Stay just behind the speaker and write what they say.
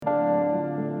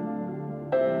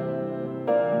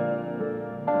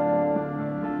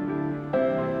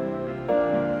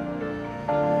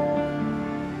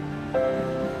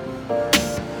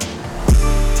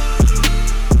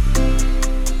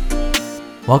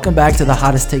Welcome back to the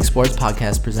Hottest Take Sports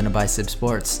podcast presented by Sib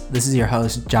Sports. This is your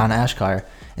host, John Ashkar,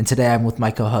 and today I'm with my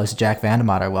co-host, Jack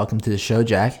Vandemotter. Welcome to the show,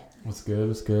 Jack. What's good?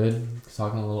 What's good?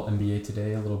 Talking a little NBA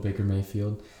today, a little Baker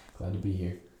Mayfield. Glad to be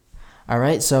here. All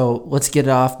right, so let's get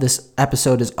it off. This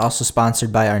episode is also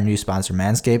sponsored by our new sponsor,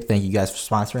 Manscaped. Thank you guys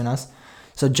for sponsoring us.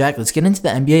 So, Jack, let's get into the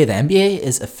NBA. The NBA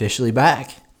is officially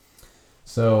back.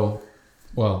 So,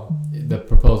 the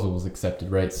proposal was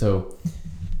accepted, right? So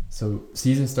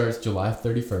season starts July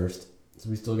 31st. So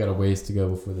we still got a ways to go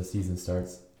before the season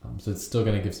starts. So it's still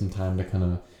going to give some time to kind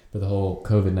of, for the whole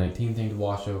COVID-19 thing to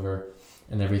wash over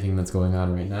and everything that's going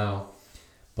on right now.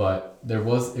 But it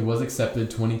was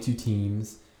accepted, 22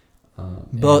 teams.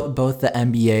 Both the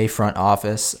NBA front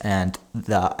office and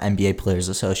the NBA Players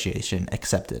Association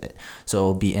accepted it. So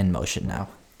it'll be in motion now.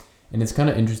 And it's kind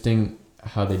of interesting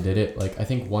how they did it. Like, I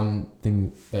think one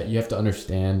thing that you have to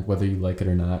understand, whether you like it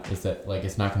or not, is that, like,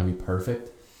 it's not going to be perfect.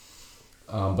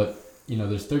 But, you know,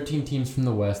 there's 13 teams from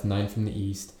the West, 9 from the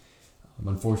East.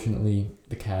 Unfortunately,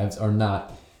 the Cavs are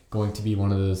not going to be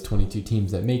one of those 22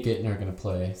 teams that make it and are going to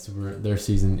play. So their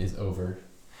season is over.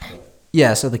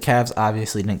 Yeah, so the Cavs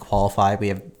obviously didn't qualify. We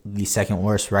have the second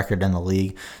worst record in the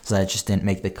league, so that just didn't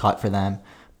make the cut for them.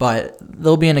 But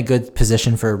they'll be in a good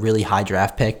position for a really high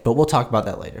draft pick, but we'll talk about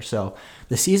that later. So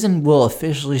the season will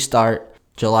officially start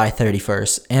July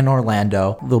 31st in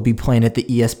Orlando. They'll be playing at the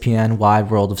ESPN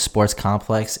Wide World of Sports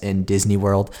Complex in Disney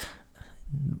World.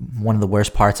 One of the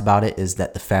worst parts about it is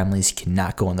that the families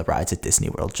cannot go on the rides at Disney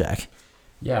World, Jack.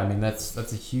 Yeah, I mean, that's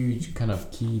a huge kind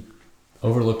of key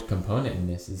overlooked component in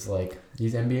this. Is like,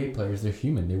 these NBA players, they're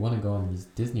human. They want to go on these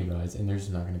Disney rides, and they're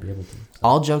just not going to be able to. So.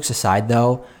 All jokes aside,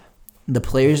 though, the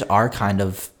players are kind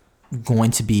of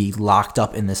going to be locked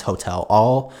up in this hotel.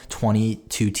 All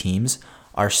 22 teams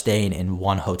are staying in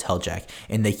one hotel, Jack,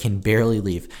 and they can barely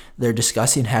leave. They're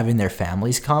discussing having their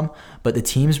families come, but the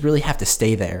teams really have to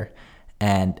stay there.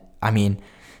 And, I mean,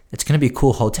 it's going to be a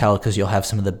cool hotel because you'll have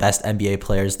some of the best NBA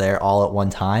players there all at one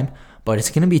time, but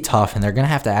it's going to be tough, and they're going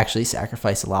to have to actually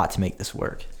sacrifice a lot to make this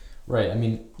work. Right. I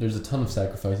mean, there's a ton of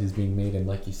sacrifices being made, and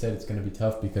like you said, it's going to be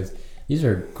tough because these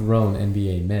are grown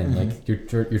NBA men. Mm-hmm. Like,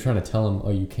 you're trying to tell them,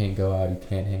 oh, you can't go out, you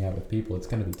can't hang out with people. It's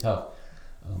going to be tough,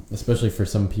 especially for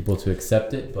some people to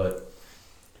accept it.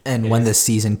 And when the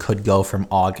season could go from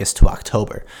August to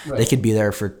October, right. They could be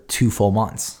there for 2 full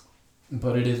months.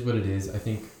 But it is what it is. I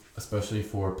think, especially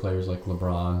for players like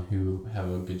LeBron who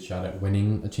have a good shot at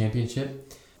winning a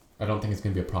championship, I don't think it's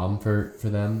going to be a problem for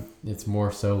them. It's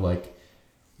more so like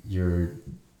your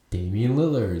Damian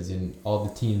Lillards and all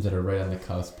the teams that are right on the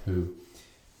cusp who,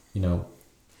 you know,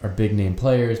 are big name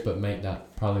players but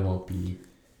probably won't be,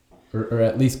 or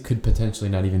at least could potentially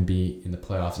not even be in the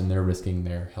playoffs, and they're risking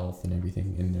their health and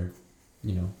everything and their,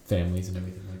 you know, families and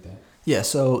everything like that. Yeah,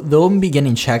 so they'll be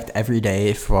getting checked every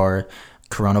day for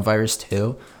coronavirus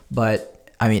too, but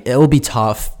I mean, it will be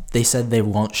tough. They said they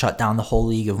won't shut down the whole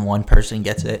league if one person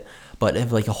gets it, but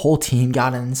if like a whole team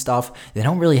got it and stuff, they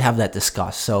don't really have that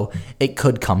discussed, so it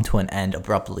could come to an end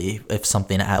abruptly if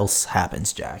something else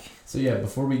happens, Jack. So yeah,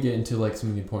 before we get into like some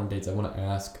of the important dates, I want to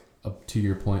ask, up to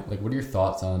your point, like, what are your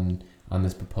thoughts on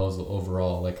this proposal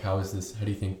overall? Like, how do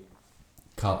you think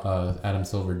Adam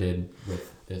Silver did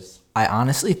with this? I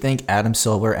honestly think Adam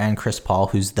Silver and Chris Paul,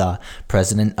 who's the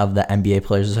president of the NBA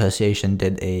Players Association,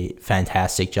 did a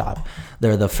fantastic job.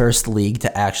 They're the first league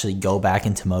to actually go back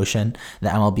into motion. The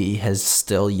MLB has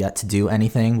still yet to do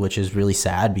anything, which is really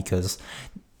sad because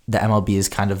the MLB has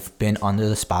kind of been under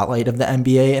the spotlight of the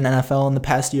NBA and NFL in the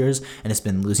past years, and it's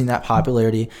been losing that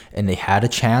popularity, and they had a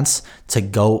chance to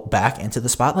go back into the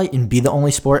spotlight and be the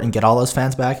only sport and get all those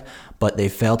fans back, but they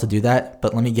failed to do that.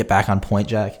 But let me get back on point,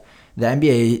 Jack. The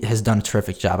NBA has done a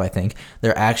terrific job, I think.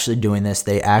 They're actually doing this.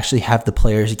 They actually have the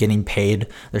players getting paid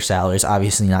their salaries,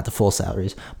 obviously not the full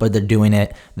salaries, but they're doing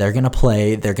it. They're going to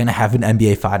play. They're going to have an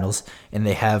NBA Finals, and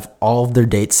they have all of their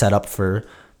dates set up for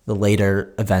the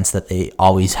later events that they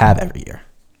always have every year.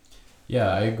 Yeah,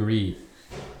 I agree.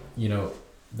 You know,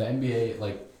 the NBA,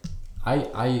 like,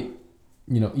 I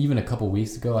you know, even a couple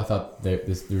weeks ago, I thought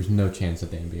there's no chance that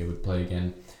the NBA would play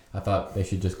again. I thought they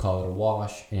should just call it a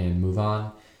wash and move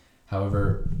on.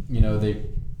 However, you know, they,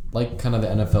 like kind of the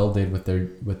NFL did with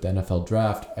the NFL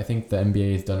draft, I think the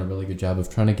NBA has done a really good job of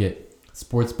trying to get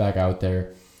sports back out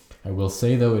there. I will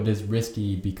say, though, it is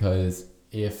risky because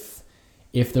if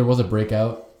there was a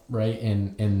breakout, right,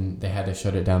 and they had to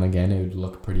shut it down again, it would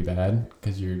look pretty bad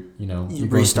because you're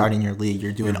restarting your league.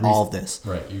 You're doing all of this.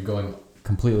 Right. You're going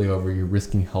completely over. You're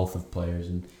risking health of players.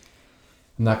 And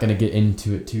I'm not going to get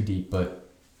into it too deep, but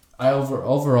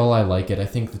Overall I like it. I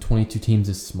think the 22 teams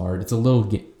is smart. It's a little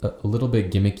bit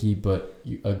gimmicky, but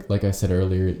like I said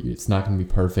earlier, it's not going to be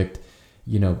perfect.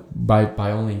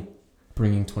 By only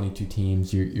bringing 22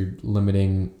 teams, you're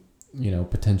limiting,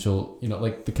 potential.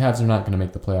 Like the Cavs are not going to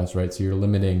make the playoffs, right? So you're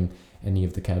limiting any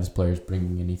of the Cavs players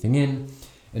bringing anything in.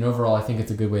 And overall, I think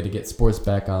it's a good way to get sports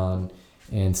back on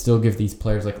and still give these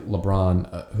players like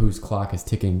LeBron, whose clock is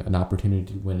ticking, an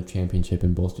opportunity to win a championship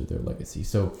and bolster their legacy.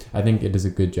 So I think it is a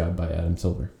good job by Adam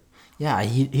Silver. Yeah,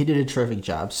 he did a terrific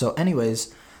job. So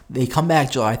anyways, they come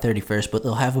back July 31st, but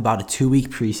they'll have about a 2-week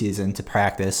preseason to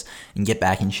practice and get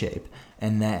back in shape.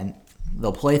 And then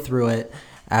they'll play through it.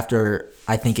 After,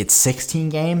 I think it's 16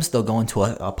 games, they'll go into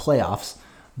a playoffs.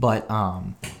 But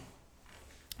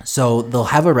so they'll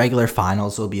have a regular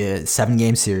finals. It'll be a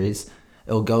 7-game series.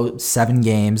 It'll go 7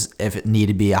 games if it need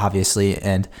to be, obviously,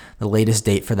 and the latest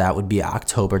date for that would be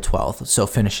October 12th, so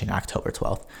finishing October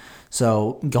 12th.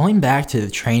 So going back to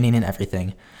the training and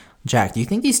everything, Jack, do you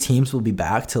think these teams will be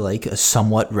back to like a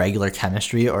somewhat regular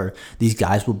chemistry, or these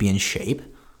guys will be in shape?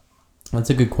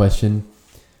 That's a good question.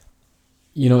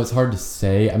 It's hard to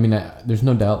say. I mean, there's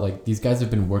no doubt, like, these guys have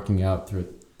been working out through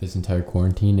this entire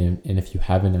quarantine, and if you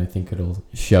haven't, I think it'll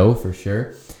show for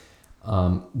sure.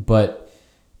 But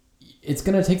it's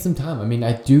going to take some time. I mean,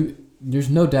 there's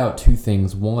no doubt 2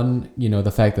 things. One,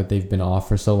 the fact that they've been off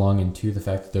for so long, and 2, the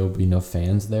fact that there will be no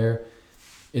fans there.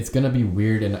 It's going to be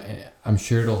weird, and I'm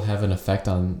sure it'll have an effect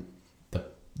on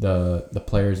the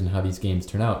players and how these games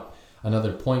turn out.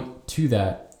 Another point to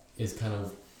that is kind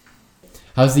of,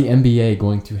 how's the NBA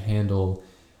going to handle,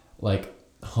 like,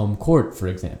 home court, for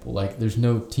example? Like, there's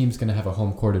no team's going to have a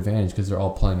home court advantage because they're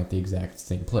all playing at the exact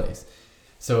same place.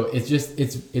 So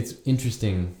it's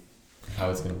interesting how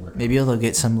it's going to work. Maybe they'll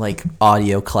get some like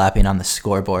audio clapping on the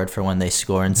scoreboard for when they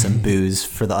score and some boos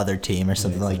for the other team or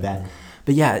something like that.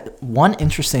 But yeah, one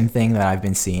interesting thing that I've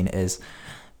been seeing is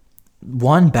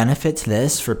one benefit to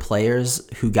this for players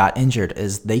who got injured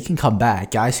is they can come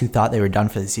back. Guys who thought they were done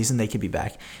for the season, they could be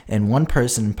back. And one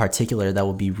person in particular that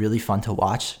will be really fun to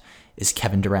watch is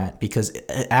Kevin Durant, because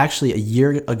actually a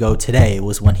year ago today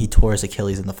was when he tore his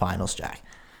Achilles in the finals, Jack.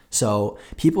 So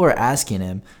people are asking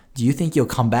him, do you think you'll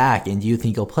come back and do you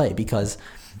think you'll play? Because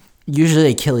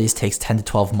usually Achilles takes 10 to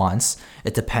 12 months.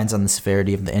 It depends on the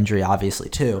severity of the injury, obviously,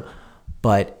 too.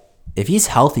 But if he's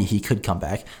healthy, he could come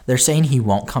back. They're saying he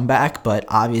won't come back, but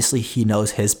obviously he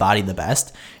knows his body the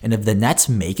best. And if the Nets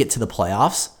make it to the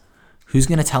playoffs, who's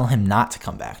going to tell him not to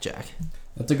come back, Jack?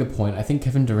 That's a good point. I think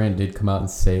Kevin Durant did come out and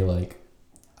say, like,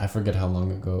 I forget how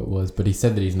long ago it was, but he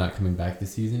said that he's not coming back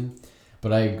this season.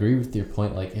 But I agree with your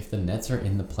point. Like, if the Nets are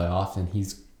in the playoffs and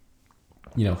he's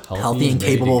healthy and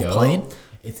capable of playing,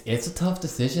 it's a tough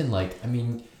decision. Like, I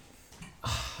mean,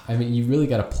 you really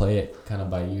got to play it kind of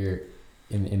by ear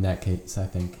in that case. I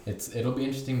think it'll be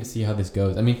interesting to see how this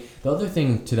goes. I mean, the other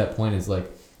thing to that point is, like,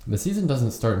 the season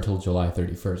doesn't start until July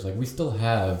 31st. Like, we still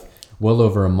have well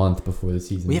over a month before the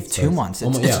season. We have starts. 2 months.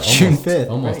 It's June 5th.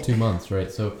 Almost right? 2 months,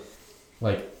 right? So,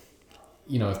 like,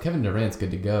 if Kevin Durant's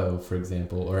good to go, for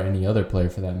example, or any other player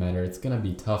for that matter, it's going to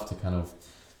be tough to kind of,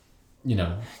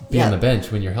 be on the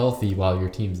bench when you're healthy while your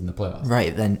team's in the playoffs.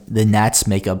 Right. Then the Nets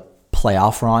make a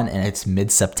playoff run and it's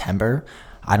mid-September.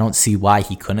 I don't see why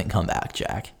he couldn't come back,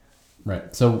 Jack.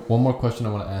 Right. So one more question I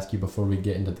want to ask you before we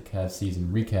get into the Cavs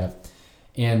season recap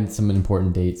and some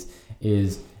important dates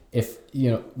is, if,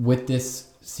 with this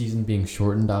season being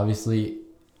shortened, obviously,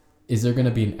 is there going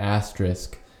to be an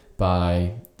asterisk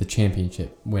by the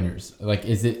championship winners? Like,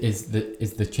 is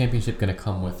the championship going to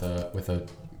come with a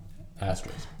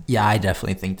asterisk? Yeah, I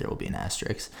definitely think there will be an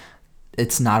asterisk.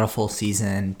 It's not a full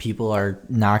season. People are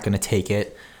not going to take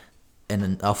it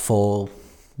in a full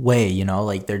way,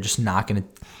 like, they're just not going to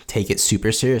take it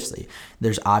super seriously.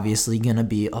 There's obviously going to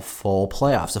be a full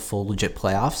legit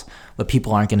playoffs, but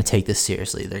people aren't going to take this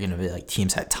seriously. They're going to be like,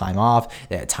 teams had time off,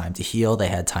 they had time to heal, they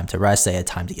had time to rest, they had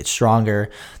time to get stronger.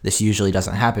 This usually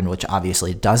doesn't happen, which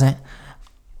obviously it doesn't.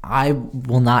 I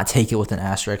will not take it with an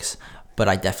asterisk, but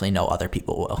I definitely know other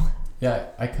people will. Yeah,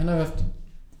 I kind of have to.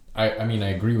 I mean, I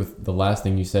agree with the last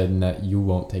thing you said in that you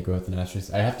won't take it with an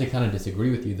asterisk. I have to kind of disagree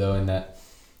with you, though, in that,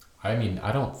 I mean,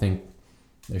 I don't think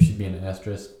there should be an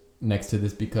asterisk next to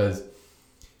this because,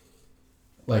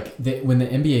 like, when the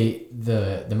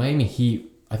NBA, the Miami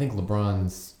Heat, I think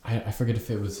LeBron's, I forget if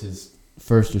it was his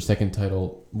first or second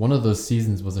title, one of those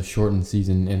seasons was a shortened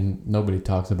season, and nobody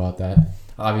talks about that.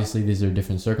 Obviously, these are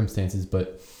different circumstances,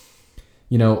 but,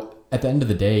 at the end of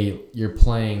the day, you're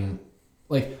playing,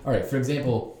 like, all right, for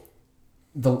example,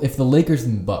 if the Lakers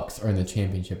and Bucks are in the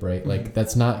championship, right, like,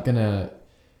 that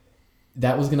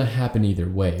was gonna happen either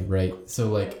way, right? So,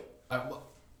 like,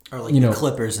 Or like the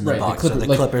Clippers and the Bucks, or the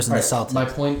Clippers and the Celtics.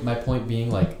 My point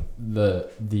being, like,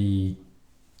 the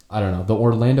I don't know, the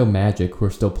Orlando Magic, who are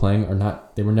still playing, are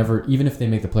not. They were never, even if they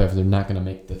make the playoffs, they're not going to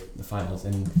make the finals.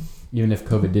 And even if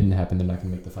COVID didn't happen, they're not going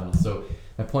to make the finals. So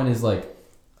my point is, like,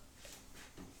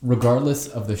 regardless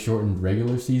of the shortened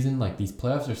regular season, like, these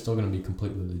playoffs are still going to be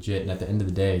completely legit. And at the end of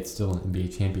the day, it's still an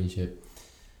NBA championship.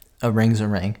 A ring's a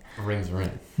ring. A ring's a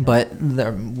ring. But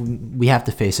we have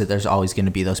to face it. There's always going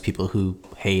to be those people who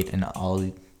hate and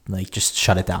just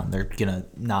shut it down. They're going to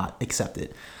not accept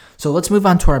it. So let's move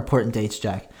on to our important dates,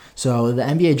 Jack. So the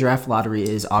NBA draft lottery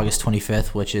is August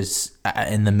 25th, which is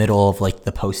in the middle of, like,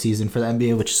 the postseason for the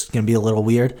NBA, which is going to be a little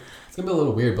weird. It's going to be a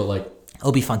little weird, but, like,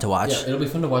 it'll be fun to watch. Yeah, it'll be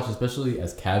fun to watch, especially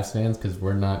as Cavs fans, because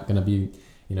we're not going to be,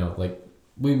 like,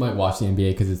 we might watch the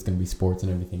NBA because it's going to be sports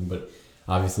and everything, but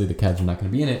obviously the Cavs are not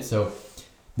going to be in it. So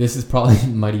this is probably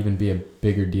might even be a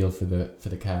bigger deal for the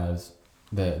Cavs,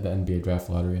 the NBA draft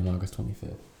lottery on August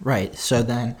 25th. Right. So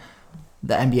then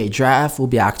the NBA draft will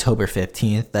be October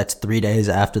 15th. That's 3 days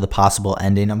after the possible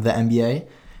ending of the NBA.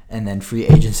 And then free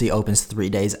agency opens 3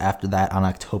 days after that on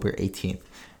October 18th.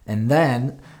 And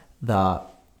then the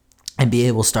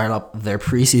NBA will start up their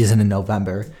preseason in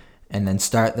November and then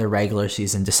start their regular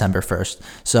season December 1st.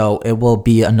 So it will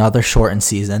be another shortened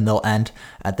season. They'll end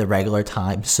at the regular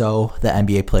time. So the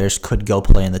NBA players could go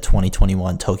play in the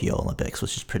 2021 Tokyo Olympics,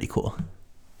 which is pretty cool.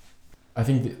 I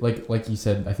think, like you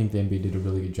said, I think the NBA did a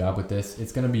really good job with this.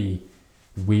 It's going to be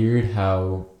weird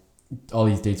how all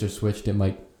these dates are switched. It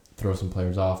might throw some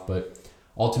players off, but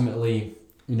ultimately,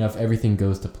 if everything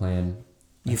goes to plan,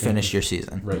 you finish your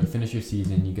season. Right, you finish your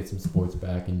season, you get some sports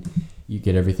back, and you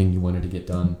get everything you wanted to get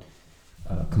done,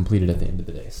 completed at the end of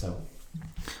the day. So,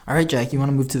 all right, Jack, you want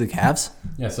to move to the Cavs?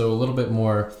 Yeah, so a little bit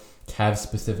more Cavs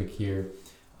specific here.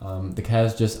 The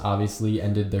Cavs just obviously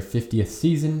ended their 50th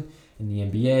season in the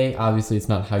NBA. Obviously, it's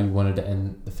not how you wanted to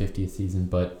end the 50th season,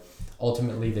 but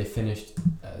ultimately they finished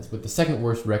with the second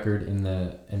worst record in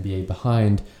the NBA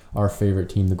behind our favorite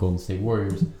team, the Golden State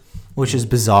Warriors. Which is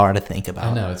bizarre to think about.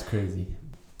 I know, it's crazy.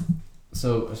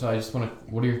 So I just want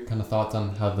to, what are your kind of thoughts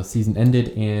on how the season ended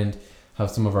and how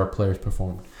some of our players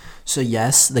performed? So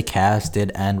yes, the Cavs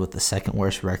did end with the second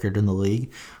worst record in the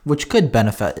league, which could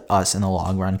benefit us in the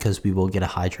long run because we will get a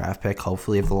high draft pick,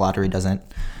 hopefully, if the lottery doesn't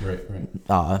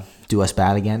do us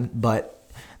bad again.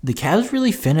 But the Cavs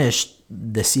really finished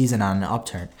the season on an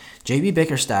upturn. JB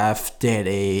Bickerstaff did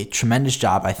a tremendous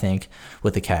job, I think,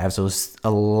 with the Cavs. It was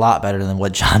a lot better than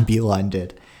what John Beilein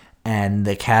did. And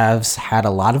the Cavs had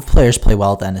a lot of players play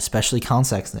well then, especially Colin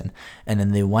Sexton. And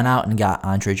then they went out and got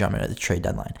Andre Drummond at the trade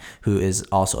deadline, who is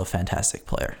also a fantastic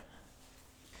player.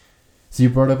 So you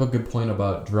brought up a good point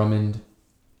about Drummond.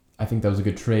 I think that was a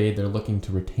good trade. They're looking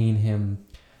to retain him.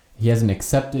 He hasn't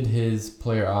accepted his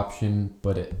player option,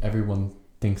 but everyone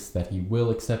thinks that he will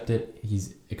accept it.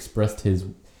 He's expressed his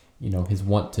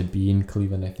want to be in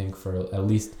Cleveland, I think, for at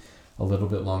least a little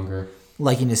bit longer.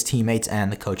 Liking his teammates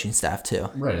and the coaching staff too.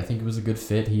 Right, I think it was a good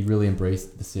fit. He really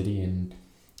embraced the city, and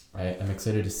I'm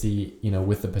excited to see,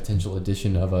 with the potential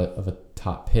addition of a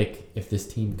top pick, if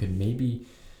this team could maybe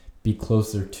be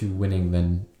closer to winning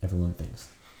than everyone thinks.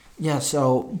 Yeah,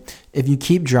 so if you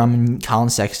keep Drummond, Colin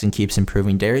Sexton keeps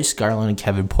improving, Darius Garland and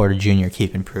Kevin Porter Jr.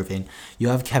 keep improving. You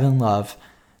have Kevin Love.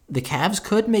 The Cavs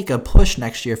could make a push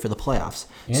next year for the playoffs.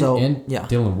 And yeah.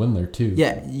 Dylan Windler, too.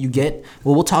 Yeah, you get...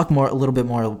 Well, we'll talk a little bit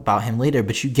more about him later,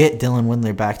 but you get Dylan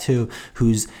Windler back, too,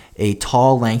 who's a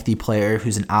tall, lengthy player,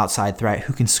 who's an outside threat,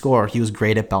 who can score. He was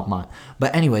great at Belmont.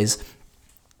 But anyways,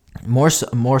 more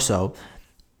so,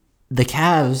 the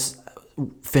Cavs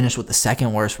finished with the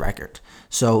second worst record.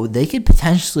 So they could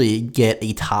potentially get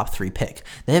a top 3 pick.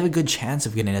 They have a good chance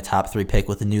of getting a top 3 pick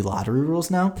with the new lottery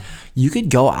rules now. You could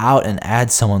go out and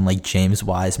add someone like James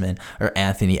Wiseman or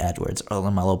Anthony Edwards or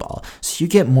LaMelo Ball. So you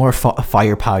get more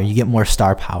firepower. You get more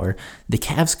star power. The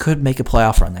Cavs could make a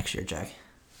playoff run next year, Jack.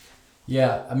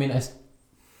 Yeah, I mean,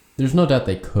 there's no doubt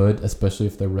they could, especially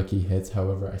if their rookie hits.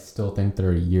 However, I still think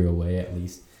they're a year away at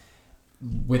least.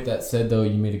 With that said, though,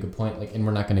 you made a good point. And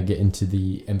we're not going to get into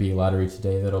the NBA lottery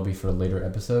today. That'll be for a later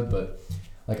episode. But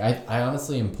I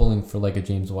honestly am pulling for a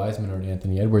James Wiseman or an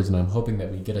Anthony Edwards, and I'm hoping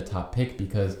that we get a top pick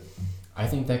because I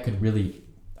think that could really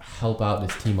help out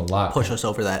this team a lot. Push us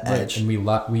over that edge. And we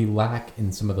lack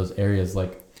in some of those areas.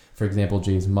 For example,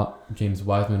 James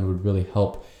Wiseman would really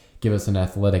help give us an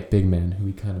athletic big man who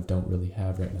we kind of don't really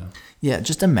have right now. Yeah,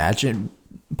 just imagine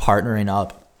partnering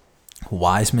up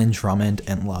Wiseman, Drummond,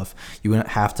 and Love. You wouldn't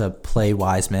have to play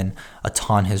Wiseman a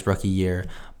ton his rookie year,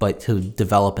 but to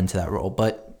develop into that role.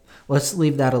 But let's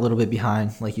leave that a little bit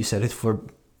behind. Like you said, it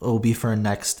will be for a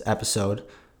next episode.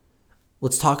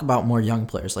 Let's talk about more young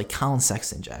players like Colin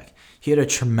Sexton, Jack. He had a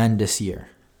tremendous year.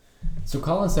 So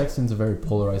Colin Sexton's a very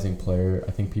polarizing player.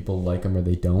 I think people like him or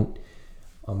they don't.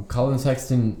 Colin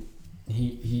Sexton,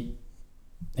 his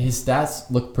stats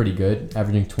look pretty good,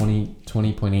 averaging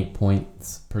 20.8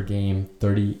 points per game,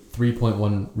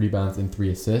 3.1 rebounds, and 3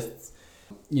 assists.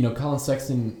 Colin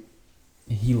Sexton,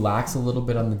 he lacks a little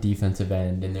bit on the defensive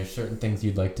end, and there's certain things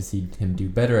you'd like to see him do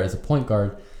better as a point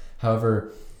guard.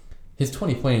 However, his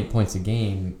 20.8 points a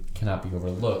game cannot be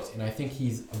overlooked, and I think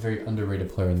he's a very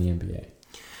underrated player in the NBA.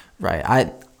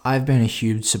 Right. I've been a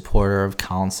huge supporter of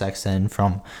Colin Sexton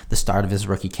from the start of his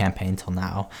rookie campaign till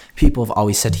now. People have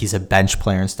always said he's a bench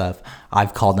player and stuff.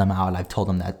 I've called them out. I've told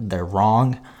them that they're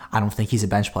wrong. I don't think he's a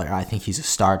bench player. I think he's a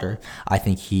starter. I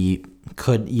think he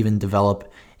could even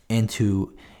develop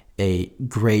into a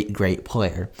great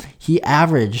player. He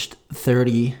averaged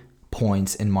 30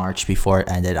 points in March before it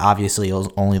ended. Obviously, it was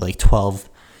only like 12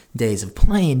 days of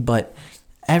playing, but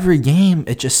every game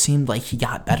it just seemed like he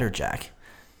got better, Jack.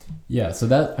 Yeah, so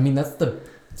I'm going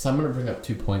to bring up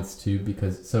 2 points too,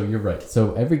 because, so you're right.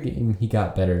 So every game he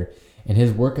got better, and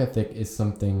his work ethic is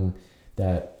something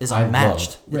that is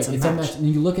unmatched. Right, it's unmatched. And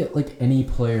you look at like any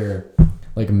player,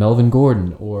 like Melvin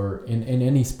Gordon, or in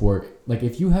any sport, like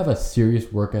if you have a serious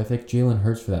work ethic, Jalen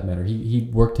Hurts for that matter, he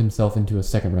worked himself into a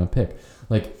second round pick.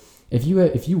 Like if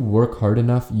you work hard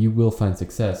enough, you will find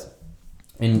success.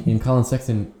 And Colin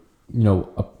Sexton,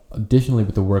 additionally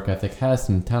with the work ethic, has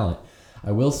some talent.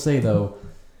 I will say, though,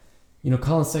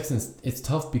 Colin Sexton, it's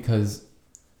tough because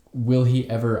will he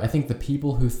ever... I think the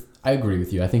people who... I agree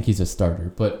with you. I think he's a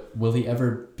starter. But will he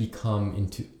ever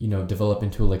develop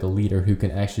into like a leader who can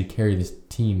actually carry this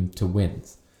team to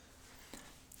wins?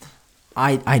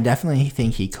 I definitely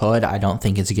think he could. I don't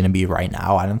think it's going to be right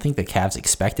now. I don't think the Cavs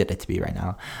expected it to be right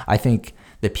now. I think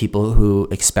the people who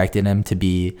expected him to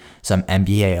be some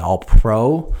NBA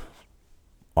All-Pro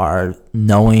are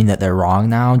knowing that they're wrong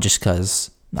now, just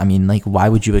because, why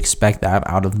would you expect that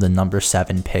out of the number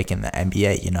 7 pick in the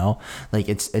NBA, Like,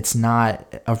 it's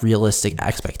not a realistic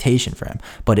expectation for him,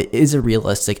 but it is a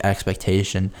realistic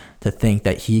expectation to think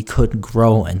that he could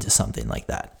grow into something like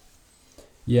that.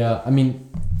 Yeah,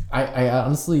 I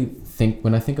honestly think,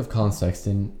 when I think of Colin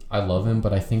Sexton, I love him,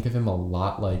 but I think of him a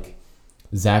lot like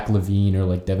Zach LaVine or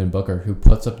like Devin Booker, who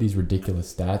puts up these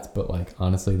ridiculous stats, but like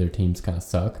honestly their teams kind of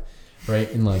suck.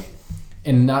 Right, I'm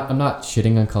not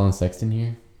shitting on Colin Sexton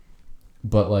here,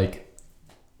 but like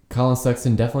Colin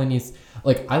Sexton definitely needs,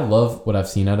 like, I love what I've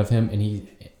seen out of him, and he,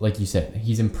 like you said,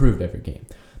 he's improved every game,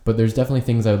 but there's definitely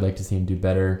things I would like to see him do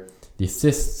better. The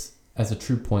assists as a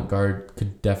true point guard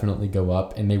could definitely go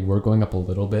up, and they were going up a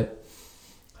little bit.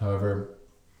 However,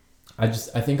 I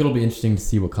think it'll be interesting to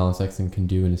see what Colin Sexton can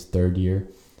do in his third year,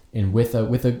 and with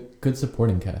a good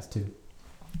supporting cast too.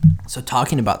 So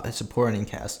talking about the supporting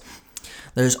cast,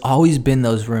 there's always been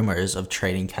those rumors of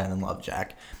trading Kevin Love,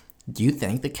 Jack. Do you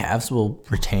think the Cavs will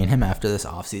retain him after this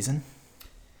offseason?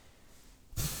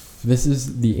 This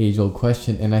is the age-old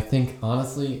question, and I think,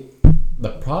 honestly, the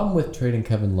problem with trading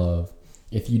Kevin Love,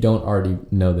 if you don't already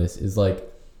know this, is like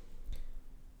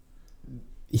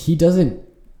he doesn't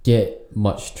get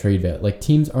much trade value. Like,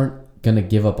 teams aren't going to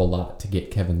give up a lot to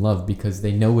get Kevin Love because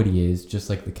they know what he is, just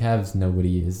like the Cavs know what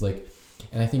he is. Like,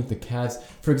 and I think the Cavs,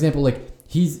 for example, like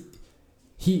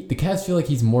the Cavs feel like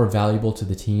he's more valuable to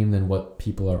the team than what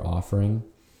people are offering.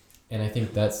 And I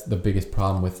think that's the biggest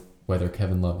problem with whether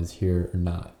Kevin Love is here or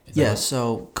not.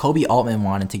 So Kobe Altman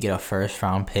wanted to get a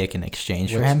first-round pick in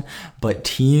exchange for him, but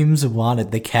teams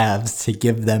wanted the Cavs to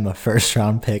give them a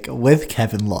first-round pick with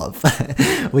Kevin Love,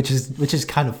 which is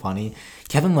kind of funny.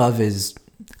 Kevin Love is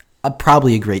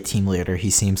probably a great team leader. He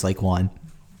seems like one.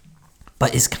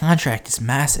 But his contract is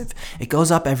massive. It goes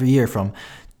up every year from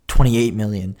 $28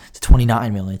 million to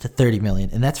 $29 million to $30 million,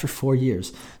 and that's for 4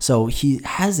 years. So he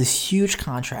has this huge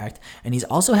contract, and he's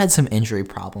also had some injury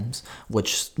problems,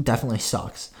 which definitely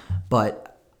sucks.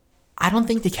 But I don't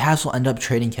think the Cavs will end up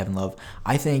trading Kevin Love.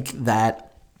 I think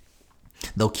that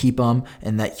they'll keep him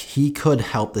and that he could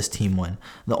help this team win.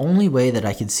 The only way that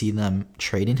I could see them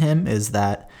trading him is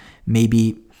that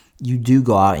maybe you do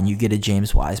go out and you get a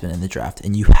James Wiseman in the draft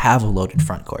and you have a loaded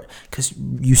front court because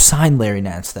you signed Larry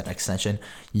Nance to that extension.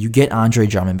 You get Andre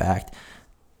Drummond back.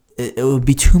 It would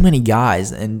be too many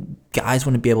guys, and guys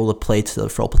wouldn't be able to play to the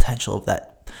full potential of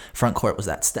that front court was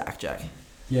that stacked, Jack.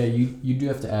 Yeah, you do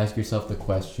have to ask yourself the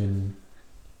question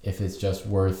if it's just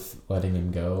worth letting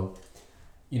him go.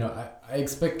 I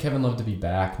expect Kevin Love to be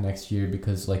back next year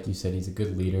because, like you said, he's a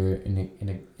good leader.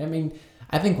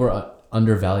 I think we're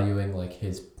undervaluing like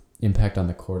his impact on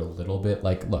the court a little bit.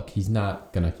 Like, look, he's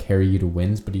not going to carry you to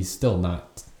wins, but he's still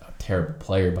not a terrible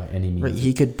player by any means. Right,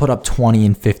 he could put up 20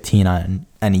 and 15 on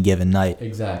any given night.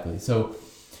 Exactly. So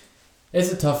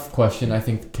it's a tough question. I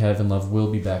think Kevin Love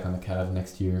will be back on the Cavs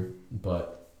next year,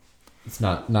 but it's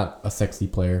not a sexy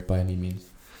player by any means.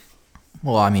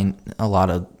 Well, I mean, a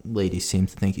lot of ladies seem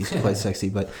to think he's quite sexy.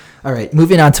 But all right,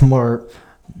 moving on to more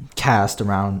cast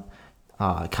around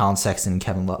Colin Sexton and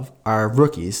Kevin Love. Our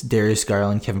rookies, Darius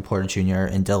Garland, Kevin Porter Jr.,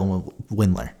 and Dylan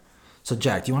Windler. So,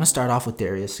 Jack, do you want to start off with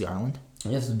Darius Garland?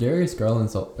 Yeah, so Darius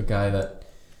Garland's a guy that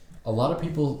a lot of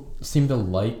people seem to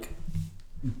like.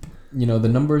 You know, the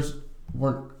numbers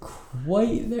weren't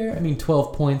quite there. I mean,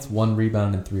 12 points, 1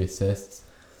 rebound, and 3 assists.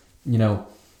 You know,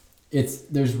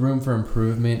 there's room for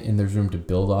improvement and there's room to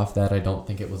build off that. I don't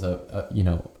think it was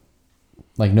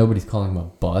like nobody's calling him a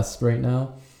bust right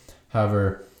now.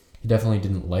 However, he definitely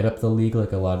didn't light up the league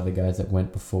like a lot of the guys that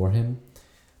went before him.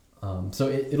 So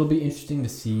it'll be interesting to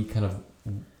see kind of,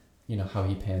 how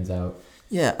he pans out.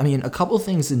 Yeah, I mean, a couple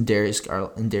things in Darius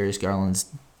Garland's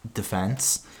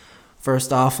defense.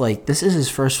 First off, this is his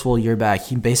first full year back.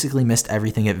 He basically missed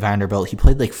everything at Vanderbilt. He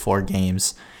played 4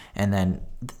 games, and then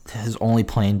his only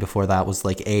playing before that was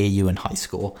AAU in high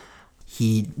school.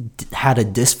 He had a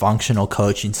dysfunctional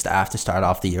coaching staff to start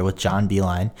off the year with John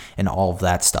Beilein and all of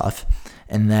that stuff.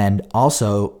 And then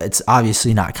also, it's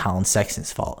obviously not Colin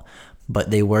Sexton's fault,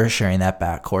 but they were sharing that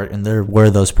backcourt, and there were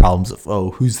those problems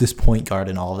of, who's this point guard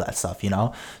and all of that stuff,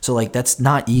 So, that's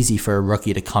not easy for a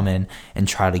rookie to come in and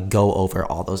try to go over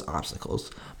all those obstacles.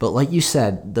 But like you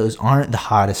said, those aren't the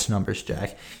hottest numbers,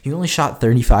 Jack. He only shot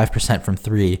 35% from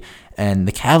 3, and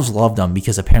the Cavs loved him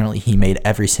because apparently he made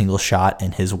every single shot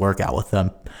in his workout with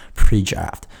them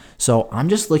pre-draft. So I'm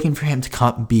just looking for him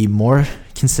to be more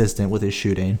consistent with his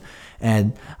shooting.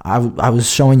 And I was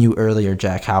showing you earlier,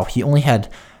 Jack, how he only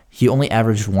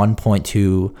averaged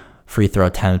 1.2 free throw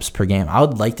attempts per game. I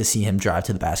would like to see him drive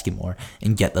to the basket more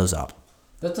and get those up.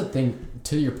 That's the thing,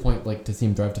 to your point, to see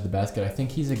him drive to the basket, I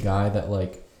think he's a guy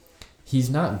that, he's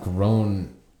not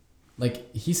grown,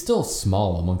 he's still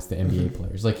small amongst the NBA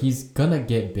players. He's going to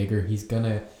get bigger. He's going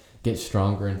to get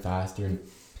stronger and faster. And,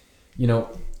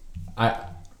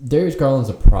 Darius Garland's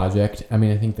a project. I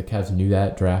mean, I think the Cavs knew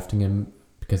that drafting him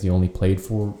because he only played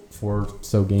four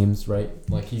so games, right?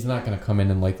 He's not going to come in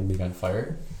and light the league on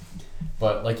fire.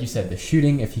 But like you said, the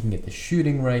shooting, if he can get the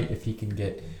shooting right, if he can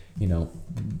get,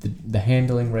 the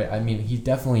handling right, I mean, he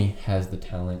definitely has the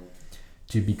talent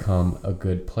to become a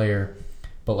good player.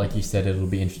 But like you said, it'll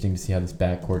be interesting to see how this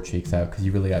backcourt shakes out because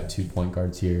you really got 2 point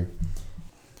guards here.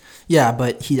 Yeah,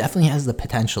 but he definitely has the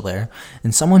potential there.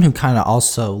 And someone who kind of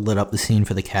also lit up the scene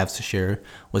for the Cavs this year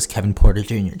was Kevin Porter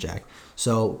Jr., Jack.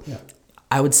 So yeah.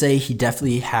 I would say he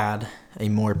definitely had a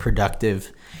more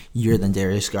productive year than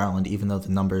Darius Garland, even though the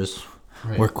numbers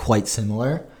were quite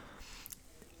similar.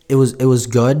 It was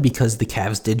good because the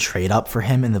Cavs did trade up for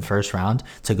him in the first round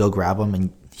to go grab him,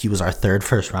 and he was our 3rd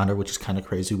first rounder, which is kind of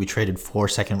crazy. We traded 4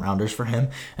 second rounders for him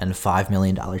and a $5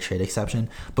 million trade exception.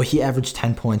 But he averaged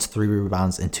 10 points, 3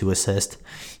 rebounds, and 2 assists.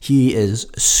 He is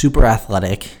super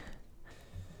athletic.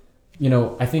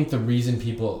 I think the reason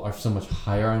people are so much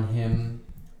higher on him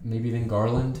maybe than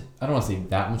Garland, I don't want to say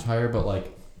that much higher, but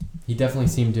he definitely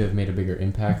seemed to have made a bigger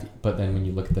impact. But then when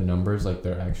you look at the numbers,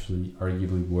 they're actually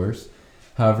arguably worse.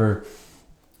 However,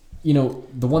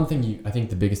 the one thing I think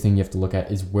the biggest thing you have to look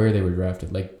at is where they were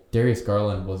drafted. Darius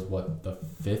Garland was the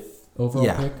 5th overall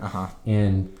pick,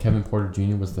 and Kevin Porter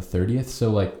Jr. was the 30th.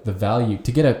 So the value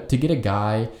to get a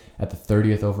guy at the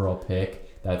 30th overall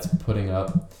pick that's putting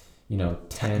up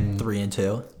 10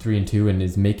 3-2 and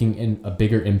is making a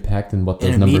bigger impact than what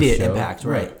those numbers show. Immediate impact,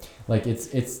 right?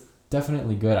 It's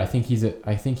definitely good. I think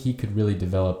he could really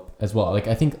develop as well.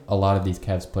 I think a lot of these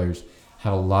Cavs players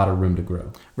have a lot of room to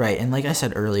grow. Right, and like I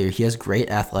said earlier, he has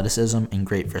great athleticism and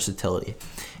great versatility.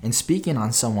 And speaking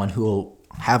on someone who will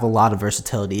have a lot of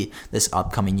versatility this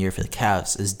upcoming year for the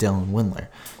Cavs is Dylan Windler.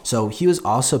 So he was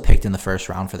also picked in the first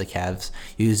round for the Cavs.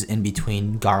 He was in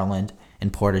between Garland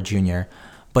and Porter Jr.,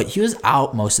 but he was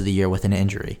out most of the year with an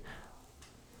injury.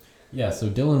 Yeah,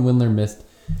 so Dylan Windler missed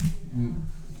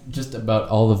just about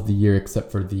all of the year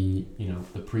except for the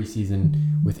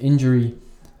preseason with injury.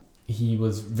 He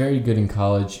was very good in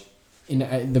college.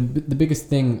 And the biggest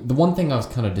thing, the one thing I was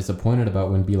kind of disappointed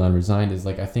about when Beilein resigned is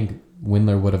I think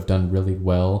Windler would have done really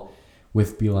well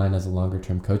with Beilein as a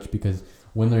longer-term coach because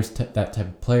Windler's that type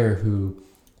of player who,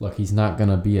 look, he's not going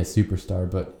to be a superstar,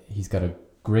 but he's got a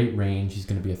great range. He's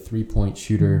going to be a 3-point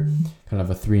shooter, kind of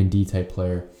a 3-and-D type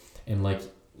player. And like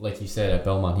like you said, at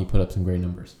Belmont, he put up some great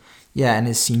numbers. Yeah, in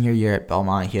his senior year at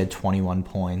Belmont, he had 21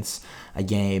 points a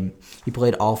game. He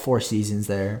played all 4 seasons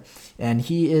there, and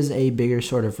he is a bigger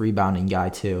sort of rebounding guy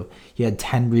too. He had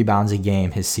 10 rebounds a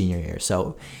game his senior year,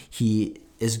 so he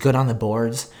is good on the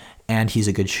boards, and he's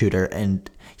a good shooter. And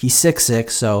he's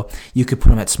 6'6", so you could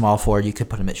put him at small forward, you could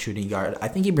put him at shooting guard. I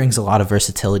think he brings a lot of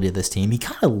versatility to this team. He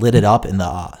kind of lit it up in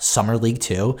the summer league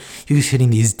too. He was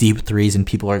hitting these deep threes, and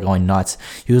people are going nuts.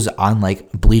 He was on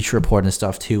like Bleach Report and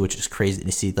stuff too, which is crazy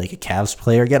to see like a Cavs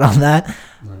player get on that.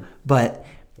 Right. But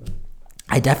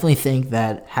I definitely think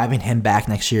that having him back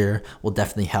next year will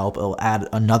definitely help. It'll add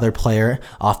another player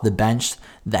off the bench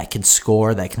that can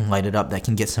score, that can light it up, that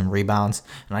can get some rebounds.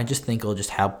 And I just think it'll just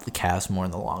help the Cavs more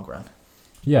in the long run.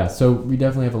 Yeah, so we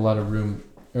definitely have a lot of room,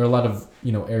 or a lot of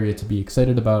area to be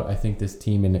excited about. I think this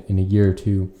team in a year or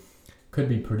two could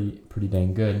be pretty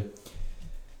dang good.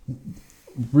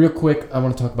 Real quick, I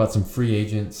want to talk about some free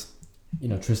agents.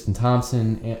 Tristan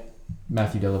Thompson,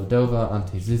 Matthew Dellavedova,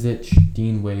 Ante Zizic,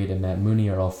 Dean Wade, and Matt Mooney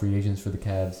are all free agents for the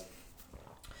Cavs.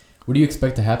 What do you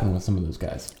expect to happen with some of those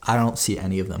guys? I don't see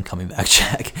any of them coming back,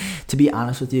 Jack. To be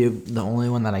honest with you, the only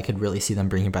one that I could really see them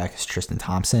bringing back is Tristan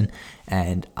Thompson.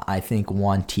 And I think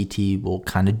TT will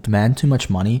kind of demand too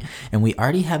much money. And we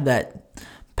already have that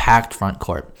packed front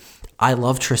court. I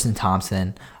love Tristan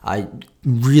Thompson. I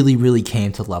really, really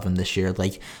came to love him this year.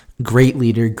 Like, great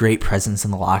leader, great presence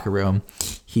in the locker room.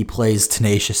 He plays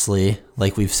tenaciously,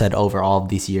 like we've said over all of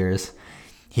these years.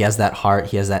 He has that heart,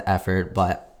 he has that effort,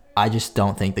 but I just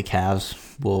don't think the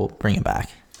Cavs will bring him back.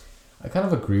 I kind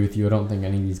of agree with you. I don't think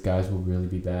any of these guys will really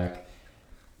be back.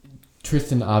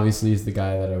 Tristan obviously is the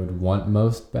guy that I would want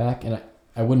most back, and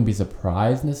I wouldn't be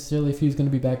surprised necessarily if he was going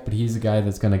to be back, but he's a guy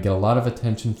that's going to get a lot of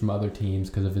attention from other teams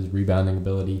because of his rebounding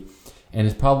ability, and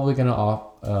is probably going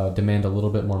to demand a little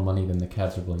bit more money than the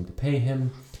Cavs are willing to pay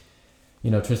him.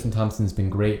 Tristan Thompson's been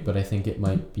great, but I think it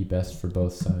might be best for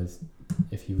both sides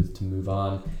if he was to move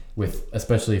on,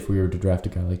 especially if we were to draft a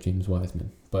guy like James Wiseman.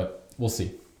 But we'll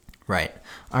see. Right.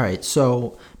 All right.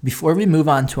 So before we move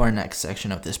on to our next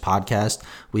section of this podcast,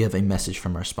 we have a message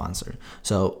from our sponsor.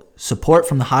 So support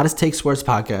from the Hottest Take Sports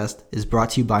podcast is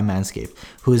brought to you by Manscaped,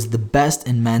 who is the best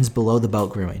in men's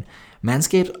below-the-belt grooming.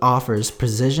 Manscaped offers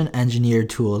precision-engineered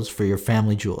tools for your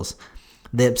family jewels.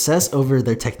 They obsess over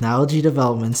their technology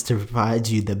developments to provide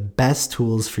you the best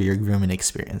tools for your grooming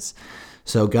experience.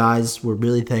 So guys, we're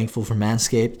really thankful for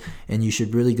Manscaped, and you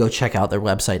should really go check out their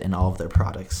website and all of their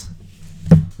products.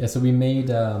 Yeah, so we made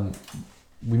a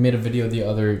video the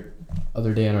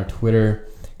other day on our Twitter,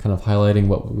 kind of highlighting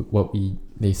what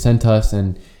they sent us,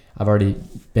 and I've already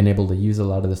been able to use a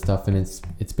lot of the stuff, and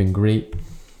it's been great.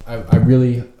 I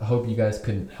really hope you guys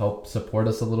can help support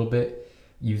us a little bit.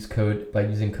 Using code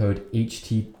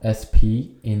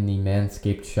HTSP in the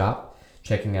Manscaped shop.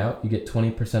 Checking out, you get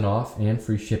 20% off and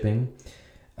free shipping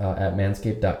at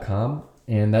manscaped.com,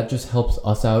 and that just helps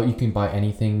us out. You can buy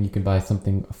anything. You can buy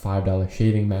something, a $5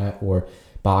 shaving mat or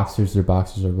boxers. Their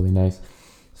boxers are really nice.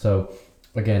 So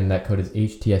again, that code is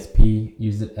HTSP.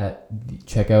 Use it at the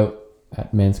checkout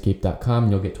at manscaped.com,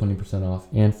 and you'll get 20% off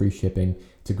and free shipping.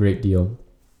 It's a great deal,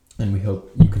 and we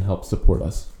hope you can help support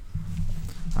us.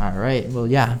 All right. Well,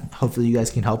 yeah, hopefully you guys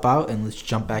can help out, and let's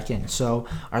jump back in. So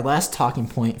our last talking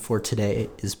point for today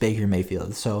is Baker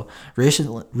Mayfield. So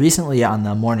recently on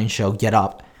the morning show, Get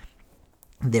Up,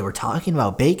 they were talking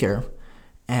about Baker,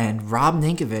 and Rob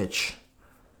Ninkovich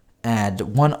and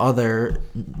one other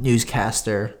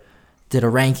newscaster did a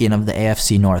ranking of the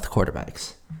AFC North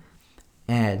quarterbacks.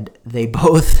 And they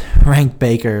both ranked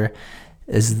Baker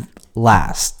as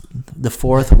last, the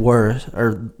fourth worst,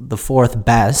 or the fourth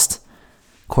best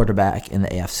quarterback in the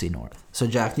AFC North. So,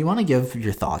 Jack, do you want to give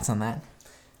your thoughts on that?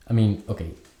 I mean,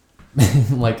 okay.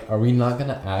 Are we not going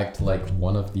to act like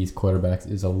one of these quarterbacks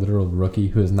is a literal rookie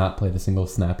who has not played a single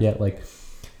snap yet?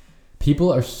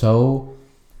 People are so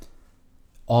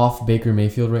off Baker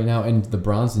Mayfield right now, and the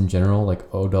Browns in general,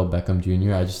 Odell Beckham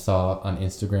Jr. I just saw on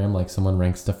Instagram, someone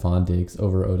ranked Stephon Diggs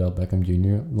over Odell Beckham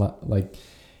Jr.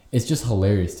 It's just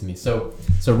hilarious to me. So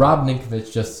Rob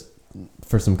Ninkovich, just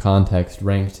for some context,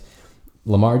 ranked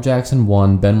Lamar Jackson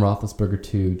 1, Ben Roethlisberger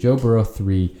 2, Joe Burrow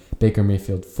 3, Baker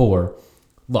Mayfield 4.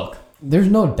 Look, there's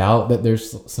no doubt that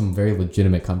there's some very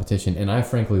legitimate competition, and I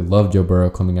frankly love Joe Burrow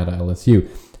coming out of LSU.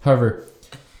 However,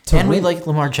 we like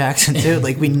Lamar Jackson too.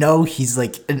 We know he's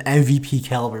an MVP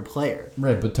caliber player.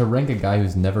 Right, but to rank a guy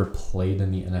who's never played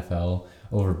in the NFL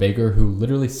over Baker, who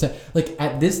literally said,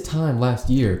 at this time last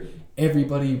year,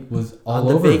 everybody was all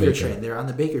over Baker. Train. They're on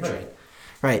the Baker train.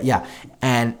 Right, yeah.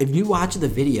 And if you watch the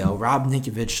video, Rob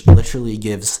Ninkovich literally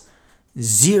gives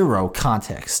zero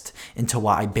context into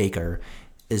why Baker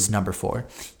is number 4.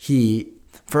 He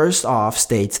first off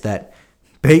states that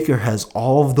Baker has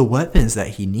all of the weapons that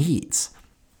he needs.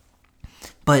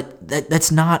 But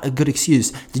that's not a good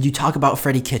excuse. Did you talk about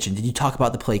Freddie Kitchen? Did you talk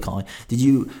about the play calling? Did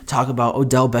you talk about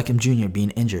Odell Beckham Jr. being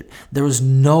injured? There was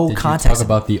no context. Did you talk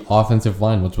about the offensive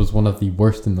line, which was one of the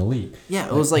worst in the league? Yeah,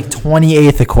 it was like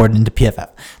 28th according to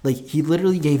PFF. Like, he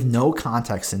literally gave no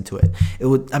context into it.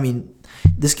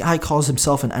 This guy calls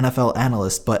himself an NFL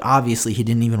analyst, but obviously he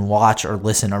didn't even watch or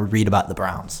listen or read about the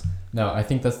Browns. No, I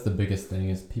think that's the biggest thing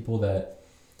is people that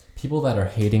are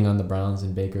hating on the Browns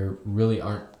and Baker really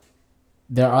aren't.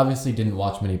 They obviously didn't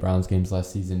watch many Browns games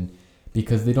last season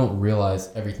because they don't realize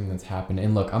everything that's happened.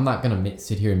 And look, I'm not going to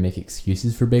sit here and make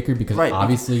excuses for Baker because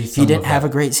obviously he didn't have a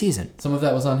great season. Some of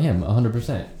that was on him,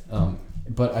 100%.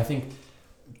 But I think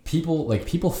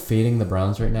people fading the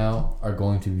Browns right now are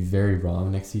going to be very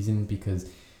wrong next season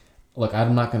because, look,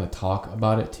 I'm not going to talk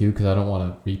about it too because I don't want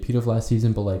a repeat of last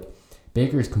season, but like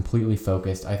Baker is completely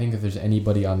focused. I think if there's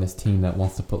anybody on this team that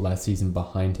wants to put last season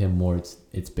behind him more,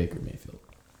 it's Baker Mayfield.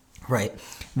 Right.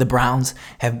 The Browns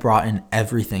have brought in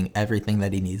everything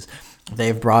that he needs.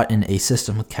 They've brought in a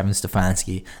system with Kevin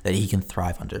Stefanski that he can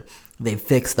thrive under. They've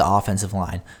fixed the offensive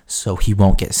line so he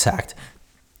won't get sacked.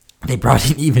 They brought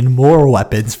in even more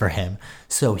weapons for him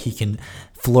so he can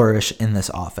flourish in this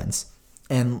offense.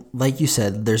 And like you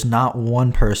said, there's not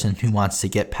one person who wants to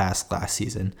get past last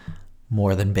season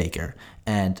more than Baker.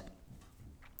 And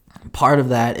part of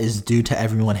that is due to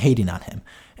everyone hating on him.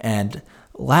 And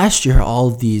last year, all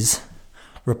of these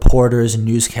reporters and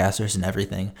newscasters and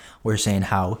everything were saying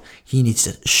how he needs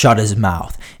to shut his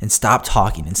mouth and stop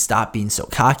talking and stop being so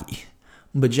cocky.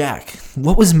 But Jack,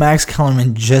 what was Max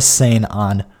Kellerman just saying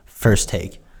on First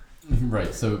Take?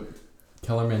 Right, so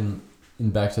Kellerman,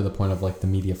 and back to the point of like the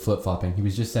media flip-flopping, he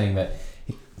was just saying that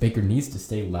Baker needs to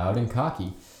stay loud and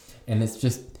cocky. And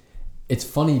it's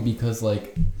funny because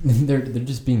like they're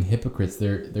just being hypocrites.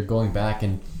 They're going back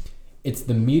and it's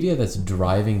the media that's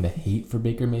driving the hate for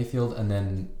Baker Mayfield, and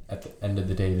then at the end of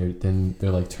the day, they're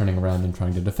like turning around and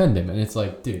trying to defend him, and it's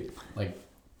like, dude, like,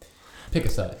 pick a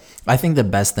side. I think the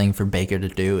best thing for Baker to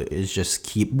do is just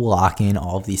keep blocking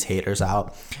all of these haters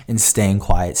out and staying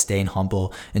quiet, staying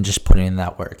humble, and just putting in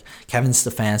that work. Kevin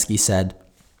Stefanski said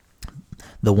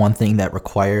the one thing that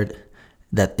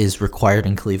is required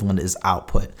in Cleveland is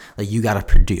output. Like, you got to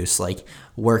produce. Like,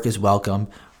 work is welcome.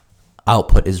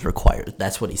 Output is required.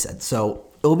 That's what he said. So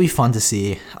it'll be fun to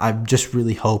see. I just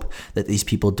really hope that these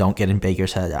people don't get in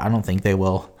Baker's head. I don't think they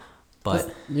will.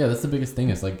 But that's the biggest thing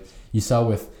is like you saw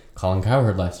with Colin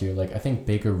Cowherd last year. Like I think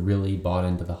Baker really bought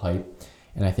into the hype,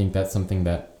 and I think that's something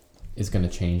that is going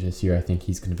to change this year. I think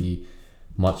he's going to be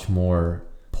much more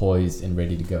poised and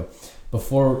ready to go.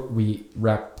 Before we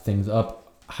wrap things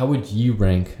up, how would you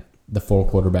rank the 4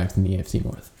 quarterbacks in the AFC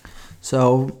North?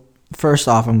 So first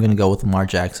off, I'm going to go with Lamar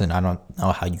Jackson. I don't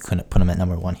know how you couldn't put him at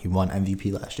number 1. He won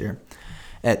MVP last year.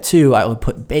 At 2, I would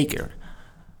put Baker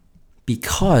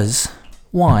because,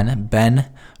 1,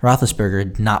 Ben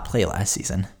Roethlisberger did not play last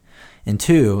season. And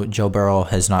 2, Joe Burrow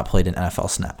has not played an NFL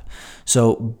snap.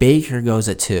 So Baker goes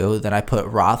at 2. Then I put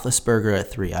Roethlisberger at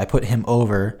 3. I put him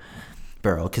over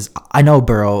Burrow because I know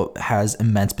Burrow has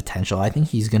immense potential. I think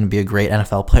he's going to be a great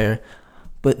NFL player.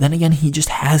 But then again, he just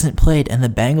hasn't played, and the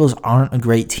Bengals aren't a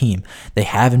great team. They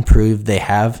have improved. They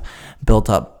have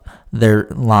built up their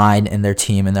line and their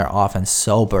team and their offense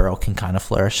so Burrow can kind of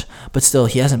flourish. But still,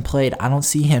 he hasn't played. I don't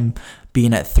see him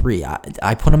being at 3.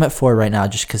 I put him at 4 right now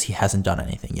just because he hasn't done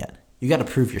anything yet. You got to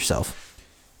prove yourself.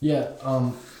 Yeah,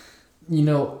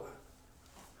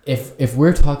 if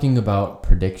we're talking about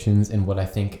predictions and what I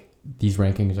think these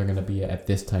rankings are going to be at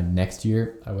this time next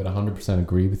year, I would 100%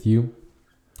 agree with you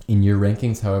in your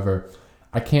rankings. However,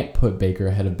 I can't put Baker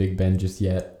ahead of Big Ben just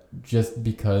yet, just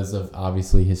because of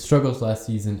obviously his struggles last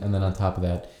season. And then on top of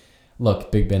that,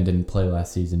 look, Big Ben didn't play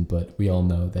last season, but we all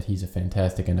know that he's a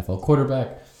fantastic NFL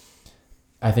quarterback.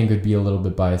 I think it would be a little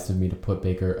bit biased of me to put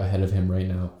Baker ahead of him right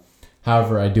now.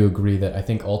 However, I do agree that I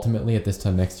think ultimately at this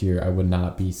time next year, I would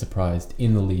not be surprised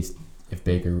in the least if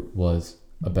Baker was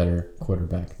a better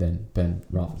quarterback than Ben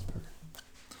Roethlisberger.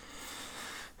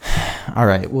 All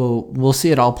right, we'll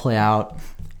see it all play out.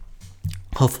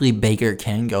 Hopefully Baker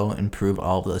can go and prove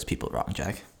all of those people wrong,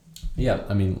 Jack. Yeah,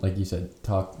 I mean, like you said,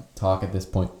 talk at this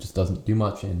point just doesn't do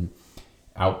much, and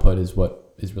output is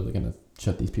what is really going to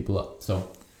shut these people up.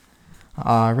 So,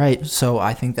 all right, so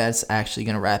I think that's actually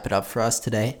going to wrap it up for us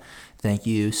today. Thank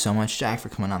you so much, Jack, for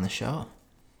coming on the show.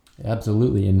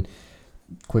 Absolutely, and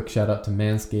quick shout out to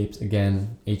Manscaped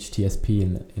again, HTSP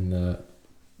in the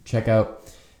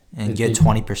checkout. and get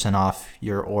 20% off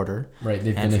your order. Right,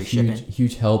 they've and been a free shipping.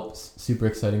 huge help. Super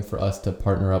exciting for us to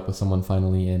partner up with someone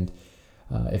finally, and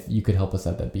if you could help us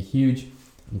out, that'd be huge.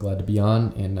 I'm glad to be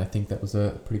on, and I think that was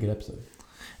a pretty good episode.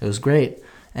 It was great.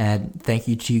 And thank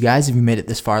you to you guys if you made it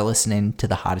this far listening to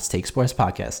the Hottest Take Sports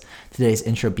podcast. Today's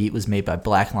intro beat was made by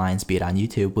Black Lions Beat on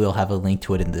YouTube. We'll have a link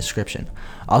to it in the description.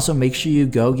 Also, make sure you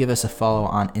go give us a follow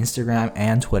on Instagram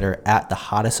and Twitter at the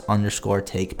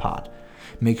hottest_take pod.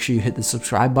 Make sure you hit the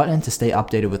subscribe button to stay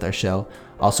updated with our show.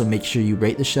 Also, make sure you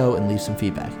rate the show and leave some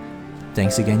feedback.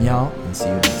 Thanks again, y'all, and see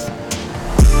you next time.